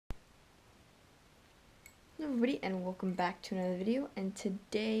everybody, and welcome back to another video. And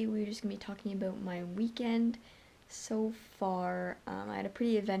today we're just gonna be talking about my weekend so far. I had a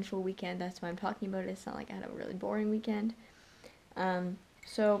pretty eventful weekend. That's why I'm talking about it. It's not like I had a really boring weekend.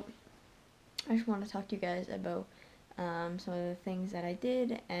 So I just want to talk to you guys about some of the things that I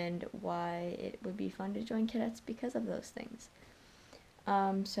did and why it would be fun to join cadets because of those things.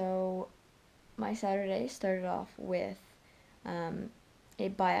 So my Saturday started off with a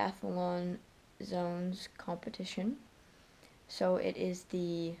biathlon zones competition. So it is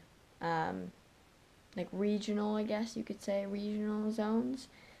the like regional, I guess you could say, regional zones.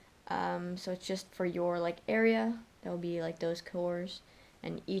 So it's just for your like area. There'll be like those corps,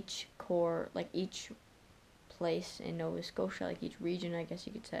 and each corps, like each place in Nova Scotia, like each region, I guess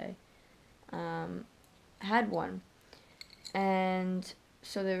you could say, had one. And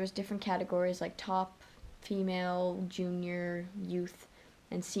so there was different categories like top, female, junior, youth,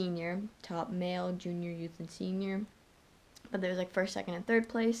 and senior. Top male, junior, youth, and senior. But there was like first, second, and third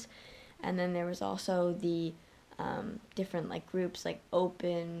place. And then there was also the different like groups like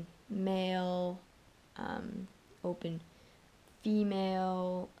open male, open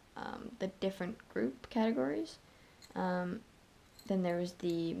female, the different group categories. Then there was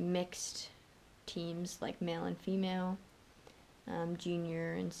the mixed teams like male and female,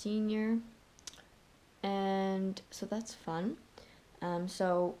 junior and senior. And so that's fun.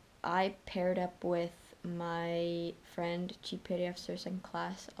 So I paired up with my friend, Chief Petty Officer Second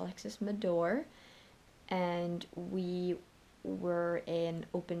Class Alexis Mador, and we were an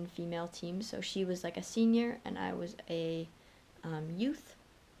open female team. So she was like a senior, and I was a youth,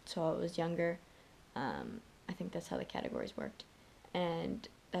 so I was younger. I think that's how the categories worked, and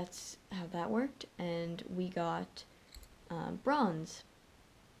that's how that worked. And we got bronze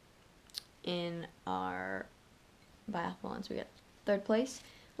in our biathlons. We got third place,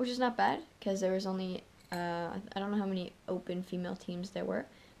 which is not bad because there was only I don't know how many open female teams there were,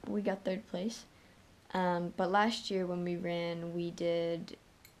 but we got third place. But last year when we ran, we did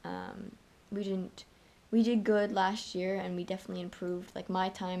good last year, and we definitely improved. Like my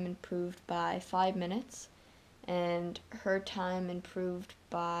time improved by 5 minutes, and her time improved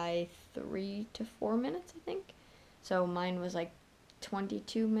by 3 to 4 minutes, I think. So mine was like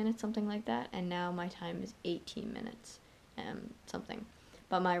 22 minutes, something like that, and now my time is 18 minutes, something.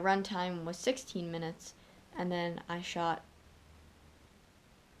 But my run time was 16 minutes, and then I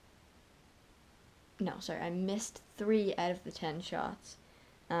missed 3 out of the 10 shots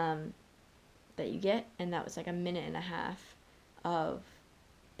that you get, and that was like a minute and a half of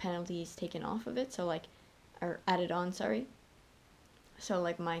penalties taken off of it, so like, or added on, sorry. So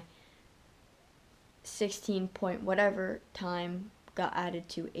like my 16 point whatever time got added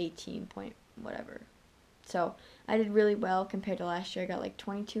to 18 point whatever. So I did really well compared to last year. I got like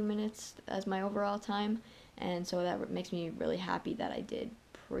 22 minutes as my overall time, and so that makes me really happy that I did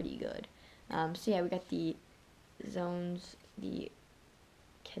pretty good. So yeah, we got the zones, the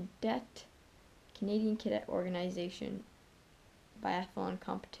Canadian Cadet Organization Biathlon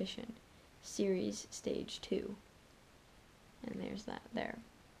Competition Series Stage 2. And there's that there.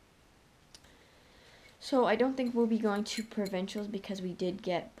 So I don't think we'll be going to provincials because we did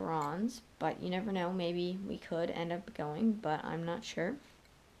get bronze, but you never know, maybe we could end up going, but I'm not sure.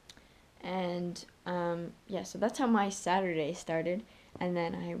 And yeah, so that's how my Saturday started, and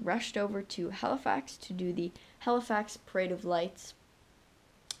then I rushed over to Halifax to do the Halifax Parade of Lights,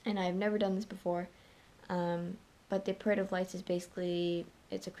 and I've never done this before, but the Parade of Lights is basically,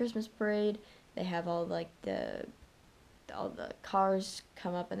 it's a Christmas parade. They have all like all the cars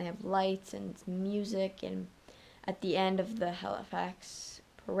come up and they have lights and music, and at the end of the Halifax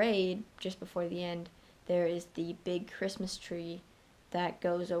parade, just before the end, there is the big Christmas tree that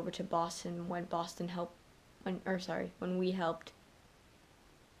goes over to Boston when we helped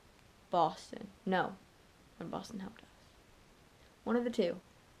Boston. No, when Boston helped us. One of the two.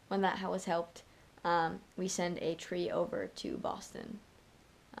 When that was helped, we send a tree over to Boston.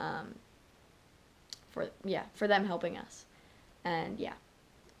 For them helping us, and yeah,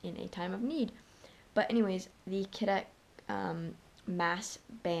 in a time of need. But anyways, the cadet mass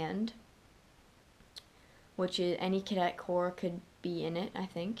band, which is any cadet corps could be in it, I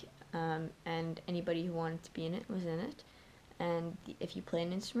think, and anybody who wanted to be in it was in it. And if you play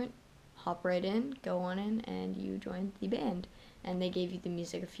an instrument, hop right in, go on in, and you joined the band. And they gave you the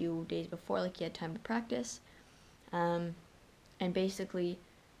music a few days before, like you had time to practice. And basically,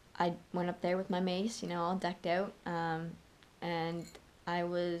 I went up there with my mace, all decked out, and there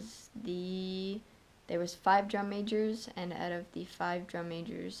was 5 drum majors, and out of the 5 drum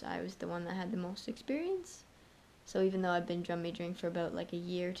majors, I was the one that had the most experience. So even though I've been drum majoring for about like a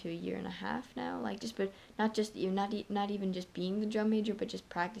year to a year and a half now, like just but not just not even just being the drum major, but just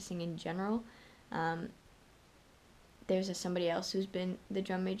practicing in general. There's somebody else who's been the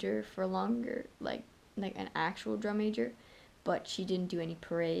drum major for longer, like an actual drum major, but she didn't do any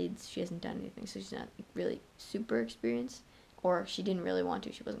parades. She hasn't done anything, so she's not really super experienced, or she didn't really want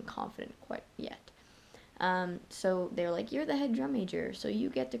to. She wasn't confident quite yet. So they were like, "You're the head drum major, so you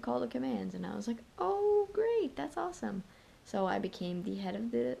get to call the commands." And I was like, "Oh, great, that's awesome." So I became the head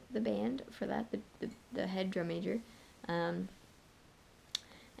of the band for that, the head drum major. And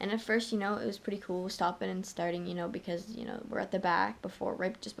at first, it was pretty cool stopping and starting, because, we're at the back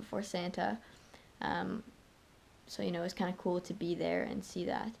right just before Santa. So, it was kind of cool to be there and see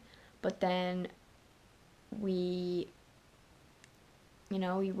that. But then we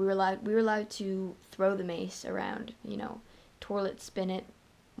were allowed to throw the mace around, twirl it, spin it,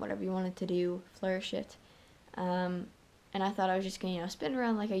 whatever you wanted to do, flourish it. And I thought I was just going to, spin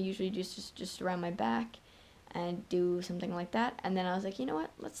around like I usually do, just around my back and do something like that. And then I was like, you know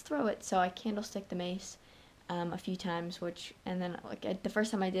what, let's throw it. So I candlestick the mace a few times, and then the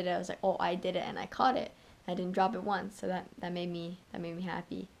first time I did it, I was like, oh, I did it and I caught it. I didn't drop it once, so that made me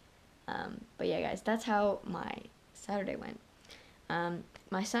happy. But yeah, guys, that's how my Saturday went.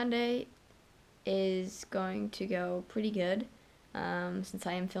 My Sunday is going to go pretty good, since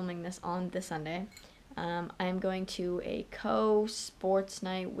I am filming this on the Sunday. I am going to a co-sports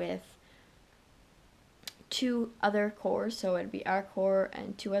night with 2 other corps, so it'd be our corps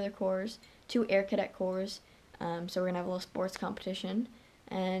and 2 other corps, 2 Air Cadet corps. So we're gonna have a little sports competition,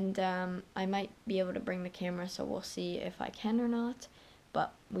 and I might be able to bring the camera, so we'll see if I can or not,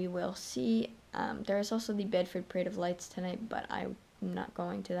 but we will see. There is also the Bedford Parade of Lights tonight, but I'm not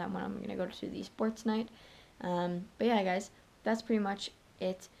going to that one. I'm gonna go to the sports night. But yeah, guys, that's pretty much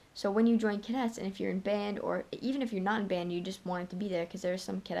it. So when you join cadets, and if you're in band, or even if you're not in band, you just wanted to be there, because there are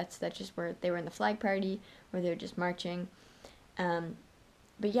some cadets that they were in the flag party, or they're just marching.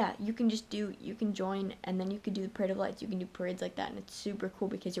 But yeah, you can join, and then you can do the Parade of Lights. You can do parades like that, and it's super cool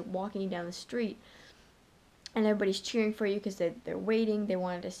because you're walking down the street, and everybody's cheering for you because they're waiting. They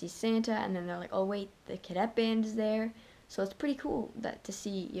wanted to see Santa, and then they're like, oh wait, the cadet band is there. So it's pretty cool to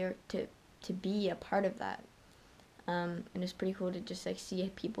see to be a part of that. And it's pretty cool to just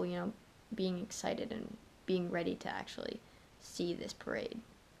see people, being excited and being ready to actually see this parade,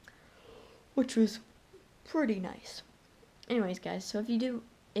 which was pretty nice. Anyways, guys, so if you do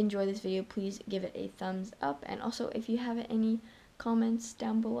enjoy this video, please give it a thumbs up, and also if you have any comments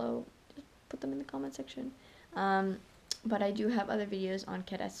down below, just put them in the comment section. But I do have other videos on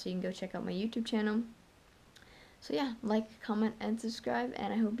cadets, so you can go check out my YouTube channel. So yeah, like, comment, and subscribe,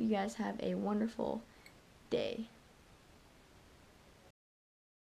 and I hope you guys have a wonderful day.